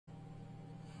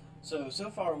So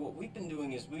far what we've been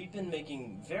doing is we've been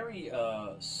making very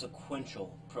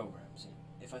sequential programs.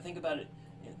 If I think about it,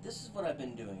 this is what I've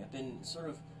been doing. I've been sort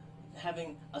of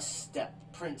having a step,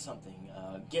 print something,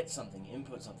 get something,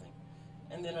 input something.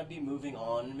 And then I'd be moving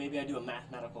on, maybe I do a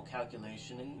mathematical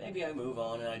calculation, and maybe I move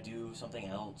on and I do something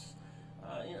else.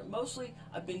 Mostly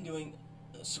I've been doing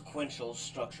sequential,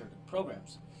 structured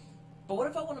programs. But what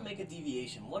if I want to make a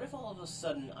deviation? What if all of a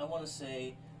sudden I want to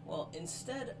say, well,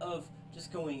 instead of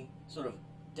just going sort of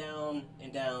down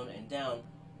and down and down,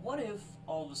 what if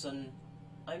all of a sudden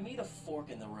I made a fork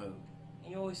in the road?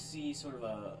 And you always see sort of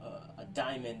a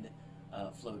diamond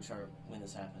flow chart when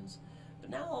this happens. But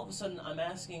now all of a sudden I'm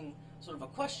asking sort of a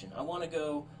question. I want to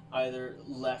go either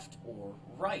left or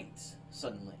right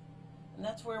suddenly. And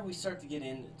that's where we start to get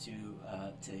into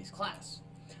today's class.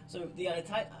 So the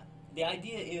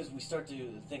idea is we start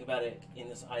to think about it in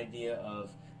this idea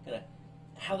of kind of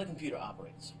how the computer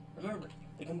operates. Remember,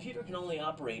 the computer can only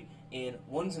operate in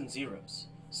ones and zeros.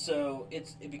 So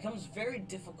it becomes very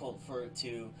difficult for it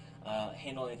to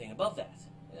handle anything above that.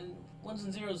 And ones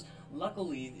and zeros,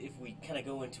 luckily, if we kind of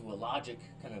go into a logic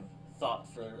kind of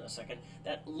thought for a second,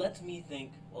 that lets me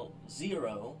think, well,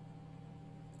 zero,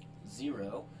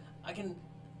 I can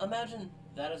imagine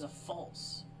that as a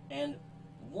false, and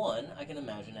 1 I can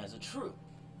imagine as a true.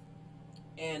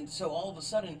 And so all of a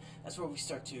sudden, that's where we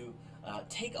start to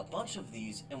take a bunch of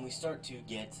these and we start to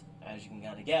get, as you can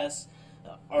kind of guess,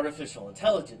 artificial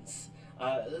intelligence.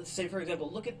 Let's say, for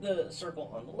example, look at the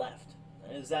circle on the left.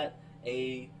 Is that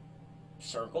a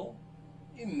circle?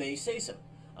 You may say so.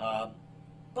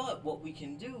 But what we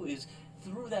can do is,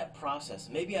 through that process,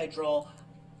 maybe I draw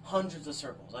hundreds of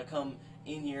circles. I come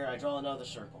in here, I draw another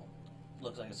circle.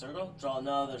 Looks like a circle, draw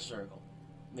another circle.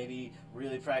 Maybe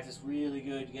really practice really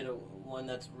good, you get one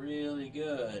that's really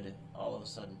good all of a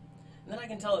sudden. And then I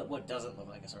can tell it what doesn't look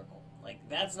like a circle. Like,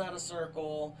 that's not a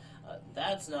circle,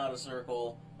 that's not a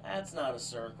circle, that's not a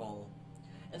circle.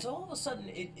 And so all of a sudden,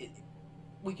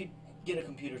 we could get a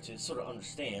computer to sort of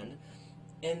understand,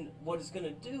 and what it's going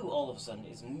to do all of a sudden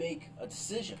is make a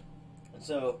decision. And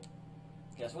so,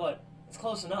 guess what? It's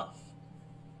close enough.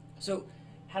 So,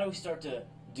 how do we start to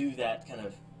do that kind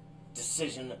of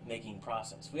decision-making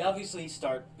process? We obviously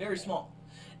start very small.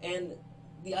 And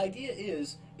the idea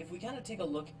is, if we kind of take a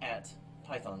look at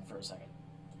Python for a second,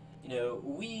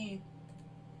 we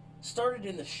started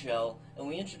in the shell, and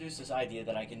we introduced this idea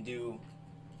that I can do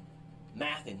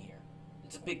math in here.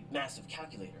 It's a big, massive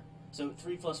calculator. So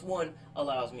 3 plus 1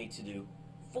 allows me to do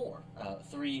 4.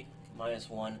 3 minus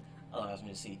 1 allows me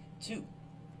to see 2.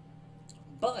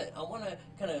 But I want to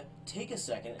kind of take a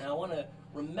second, and I want to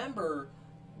remember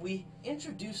we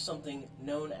introduced something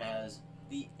known as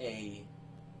the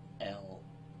ALU.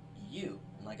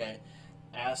 And like I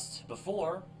asked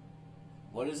before,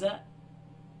 what is that?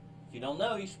 If you don't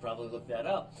know, you should probably look that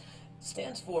up. It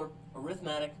stands for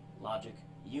Arithmetic Logic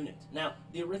Unit. Now,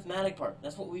 the arithmetic part,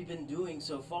 that's what we've been doing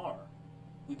so far.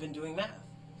 We've been doing math.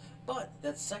 But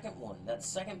that second one, that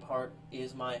second part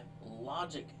is my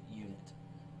logic unit.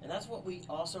 And that's what we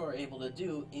also are able to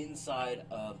do inside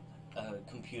of a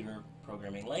computer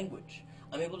programming language.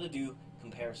 I'm able to do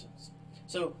comparisons.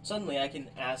 So suddenly I can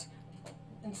ask,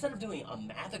 instead of doing a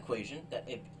math equation that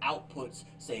it outputs,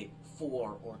 say,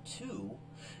 4 or 2,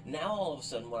 now all of a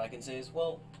sudden what I can say is,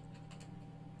 well,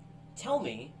 tell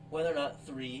me whether or not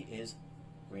 3 is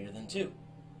greater than 2.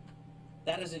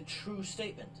 That is a true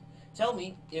statement. Tell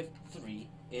me if 3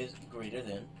 is greater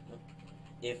than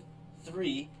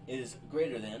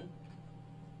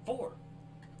 4.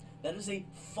 That is a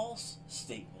false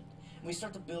statement. And we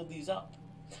start to build these up.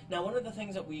 Now, one of the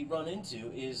things that we run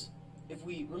into is, if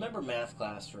we remember math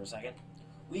class for a second,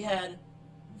 we had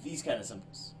these kind of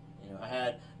symbols. I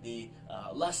had the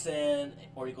less than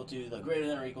or equal to, the greater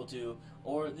than or equal to,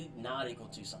 or the not equal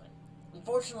to sign.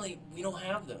 Unfortunately, we don't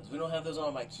have those. We don't have those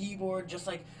on my keyboard, just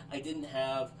like I didn't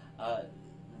have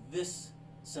this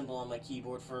symbol on my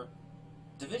keyboard for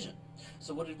division.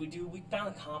 So what did we do? We found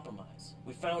a compromise.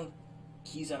 We found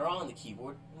keys that are on the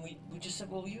keyboard, and we just said,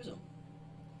 well, we'll use them.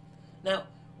 Now,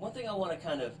 one thing I want to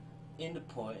kind of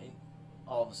point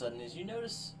all of a sudden is, you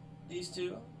notice these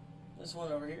two? This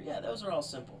one over here? Yeah, those are all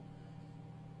simple.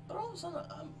 But all of a sudden,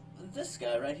 this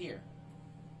guy right here,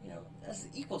 that's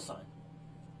the equal sign.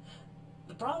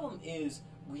 The problem is,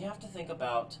 we have to think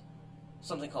about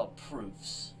something called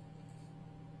proofs.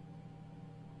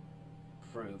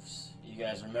 Proofs. You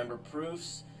guys remember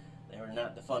proofs? They were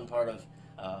not the fun part of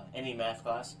any math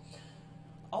class.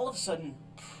 All of a sudden,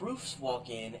 proofs walk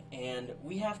in, and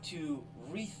we have to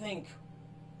rethink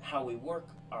how we work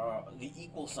the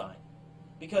equal sign.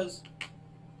 Because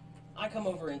I come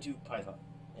over into Python,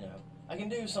 I can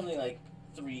do something like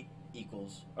 3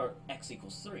 equals, or x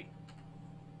equals 3.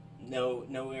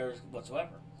 No errors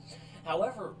whatsoever.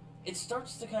 However, it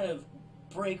starts to kind of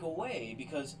break away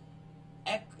because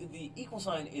the equal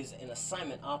sign is an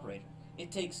assignment operator.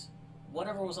 It takes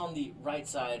whatever was on the right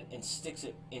side and sticks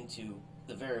it into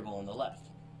the variable on the left.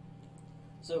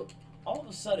 So all of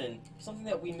a sudden, something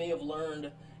that we may have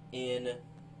learned in,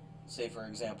 say for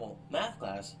example, math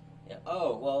class,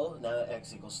 oh, well, now that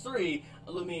x equals 3,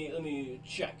 let me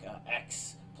check,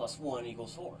 x plus 1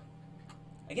 equals 4.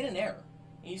 I get an error.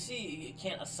 And you see it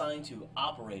can't assign to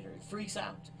operator. It freaks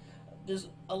out. There's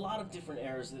a lot of different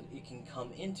errors that it can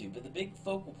come into, but the big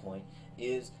focal point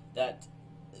is that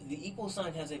the equal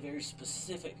sign has a very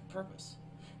specific purpose.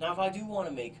 Now, if I do want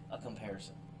to make a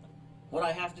comparison, what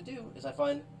I have to do is I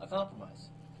find a compromise.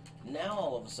 Now,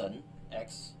 all of a sudden,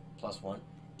 x plus 1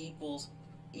 equals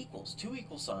 2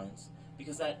 equal signs,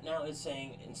 because that now is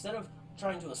saying, instead of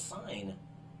trying to assign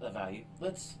the value,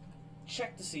 let's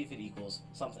check to see if it equals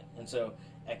something. And so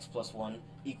x plus 1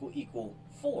 equal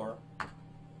 4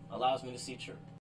 allows me to see true.